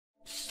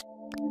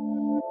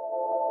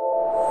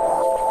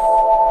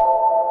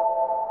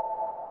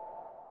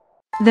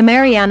The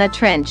Mariana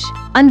Trench,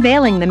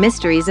 unveiling the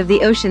mysteries of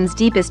the ocean's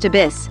deepest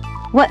abyss.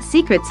 What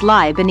secrets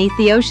lie beneath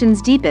the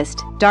ocean's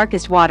deepest,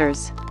 darkest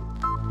waters?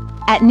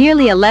 At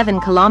nearly 11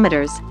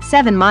 kilometers,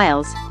 7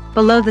 miles,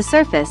 below the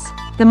surface,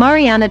 the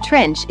Mariana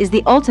Trench is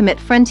the ultimate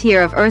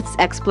frontier of Earth's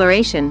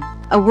exploration,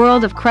 a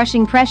world of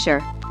crushing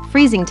pressure,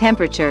 freezing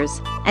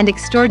temperatures, and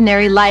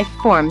extraordinary life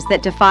forms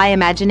that defy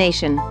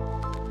imagination.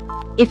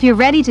 If you're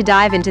ready to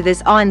dive into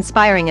this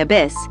awe-inspiring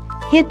abyss,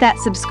 hit that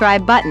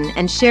subscribe button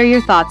and share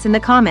your thoughts in the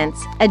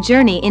comments. A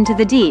journey into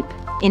the deep.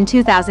 In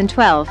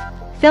 2012,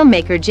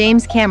 filmmaker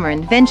James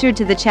Cameron ventured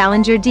to the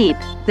Challenger Deep,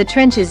 the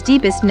trench's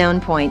deepest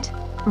known point,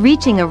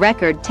 reaching a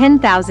record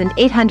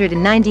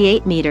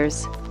 10,898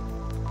 meters.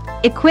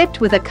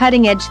 Equipped with a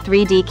cutting-edge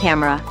 3D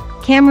camera,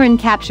 Cameron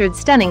captured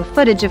stunning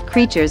footage of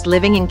creatures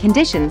living in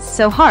conditions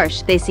so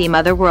harsh they seem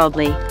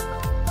otherworldly.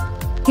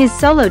 His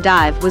solo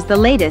dive was the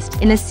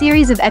latest in a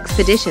series of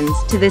expeditions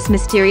to this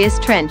mysterious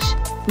trench,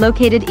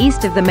 located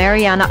east of the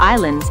Mariana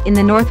Islands in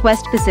the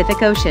northwest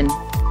Pacific Ocean.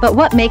 But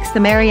what makes the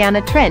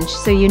Mariana Trench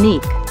so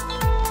unique?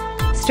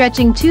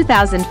 Stretching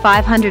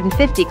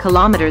 2,550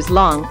 kilometers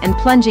long and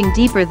plunging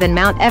deeper than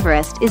Mount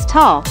Everest is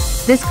tall,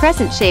 this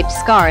crescent-shaped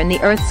scar in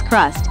the Earth's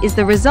crust is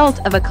the result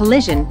of a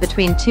collision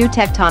between two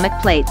tectonic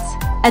plates,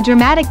 a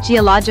dramatic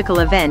geological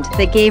event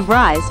that gave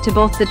rise to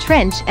both the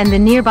trench and the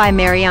nearby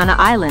Mariana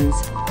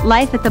Islands.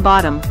 Life at the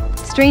bottom,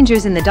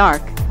 strangers in the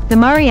dark. The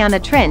Mariana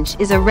Trench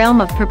is a realm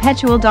of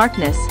perpetual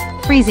darkness,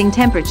 freezing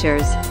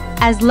temperatures,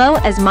 as low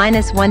as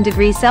 -1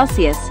 degree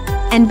Celsius,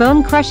 and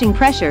bone-crushing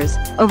pressures,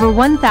 over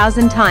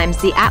 1,000 times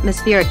the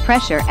atmospheric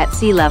pressure at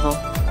sea level.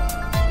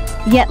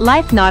 Yet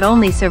life not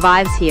only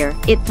survives here,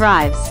 it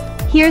thrives.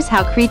 Here's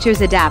how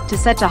creatures adapt to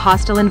such a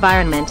hostile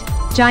environment.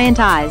 Giant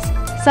eyes.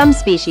 Some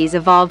species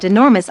evolved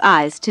enormous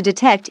eyes to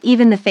detect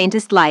even the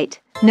faintest light.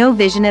 No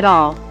vision at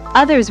all.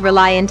 Others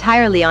rely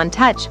entirely on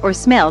touch or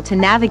smell to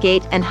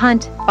navigate and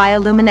hunt.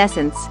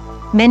 Bioluminescence.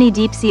 Many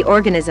deep-sea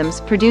organisms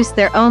produce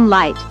their own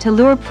light to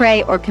lure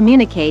prey or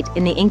communicate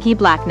in the inky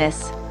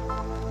blackness.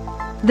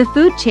 The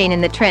food chain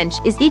in the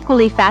trench is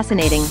equally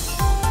fascinating.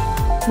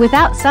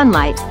 Without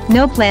sunlight,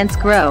 no plants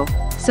grow,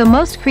 so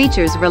most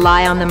creatures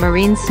rely on the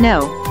marine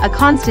snow, a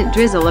constant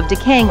drizzle of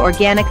decaying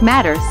organic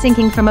matter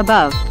sinking from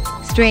above.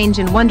 Strange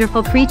and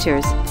wonderful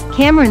creatures.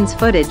 Cameron's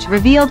footage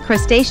revealed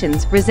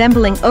crustaceans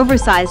resembling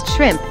oversized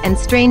shrimp and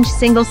strange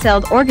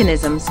single-celled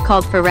organisms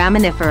called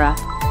foraminifera,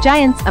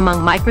 giants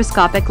among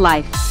microscopic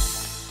life.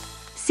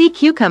 Sea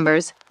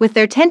cucumbers, with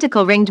their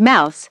tentacle-ringed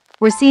mouths,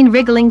 were seen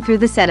wriggling through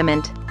the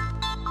sediment.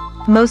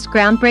 Most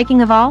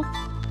groundbreaking of all?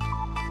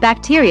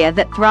 Bacteria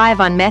that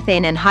thrive on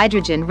methane and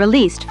hydrogen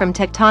released from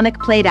tectonic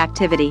plate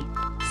activity.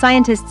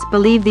 Scientists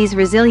believe these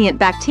resilient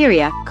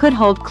bacteria could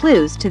hold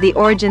clues to the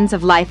origins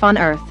of life on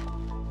Earth.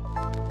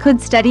 Could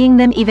studying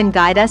them even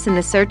guide us in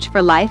the search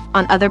for life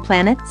on other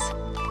planets?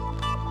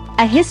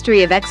 A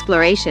history of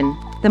exploration.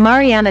 The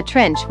Mariana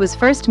Trench was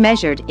first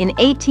measured in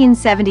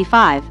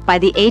 1875 by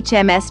the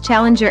HMS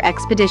Challenger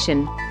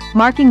expedition,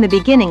 marking the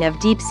beginning of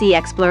deep-sea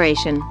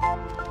exploration.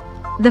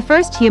 The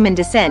first human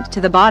descent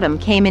to the bottom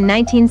came in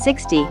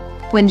 1960,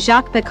 when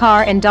Jacques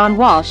Picard and Don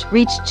Walsh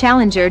reached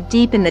Challenger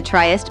Deep in the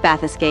Trieste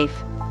Bathyscaphe.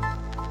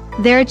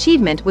 Their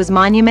achievement was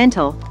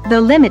monumental,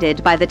 though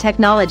limited by the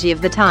technology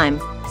of the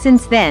time.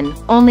 Since then,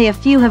 only a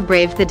few have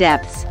braved the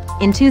depths.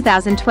 In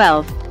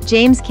 2012,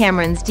 James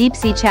Cameron's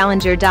deep-sea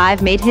Challenger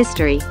dive made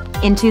history.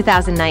 In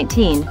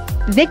 2019,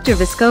 Victor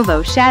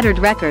Vescovo shattered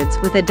records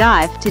with a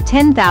dive to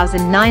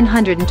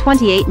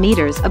 10,928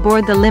 meters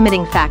aboard the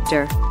limiting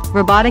factor.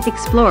 Robotic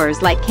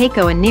explorers like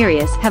Keiko and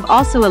Nereus have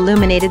also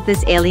illuminated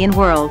this alien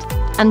world,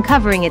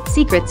 uncovering its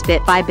secrets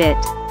bit by bit.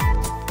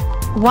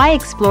 Why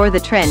explore the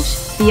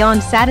trench?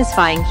 Beyond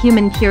satisfying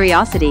human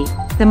curiosity,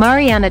 the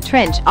Mariana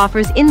Trench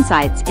offers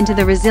insights into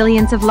the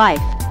resilience of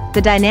life,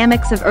 the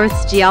dynamics of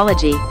Earth's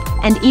geology,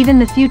 and even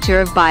the future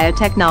of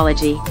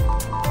biotechnology.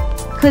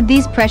 Could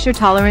these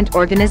pressure-tolerant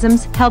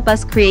organisms help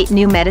us create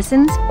new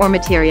medicines or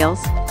materials?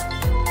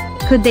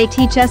 Could they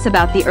teach us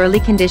about the early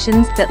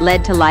conditions that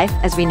led to life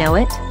as we know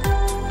it?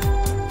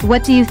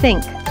 What do you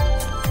think?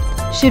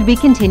 Should we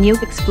continue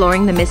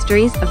exploring the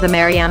mysteries of the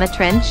Mariana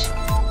Trench?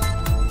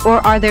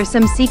 Or are there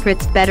some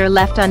secrets better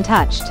left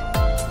untouched?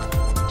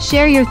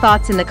 Share your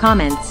thoughts in the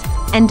comments,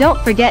 and don't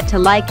forget to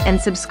like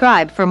and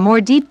subscribe for more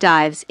deep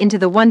dives into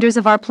the wonders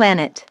of our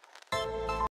planet.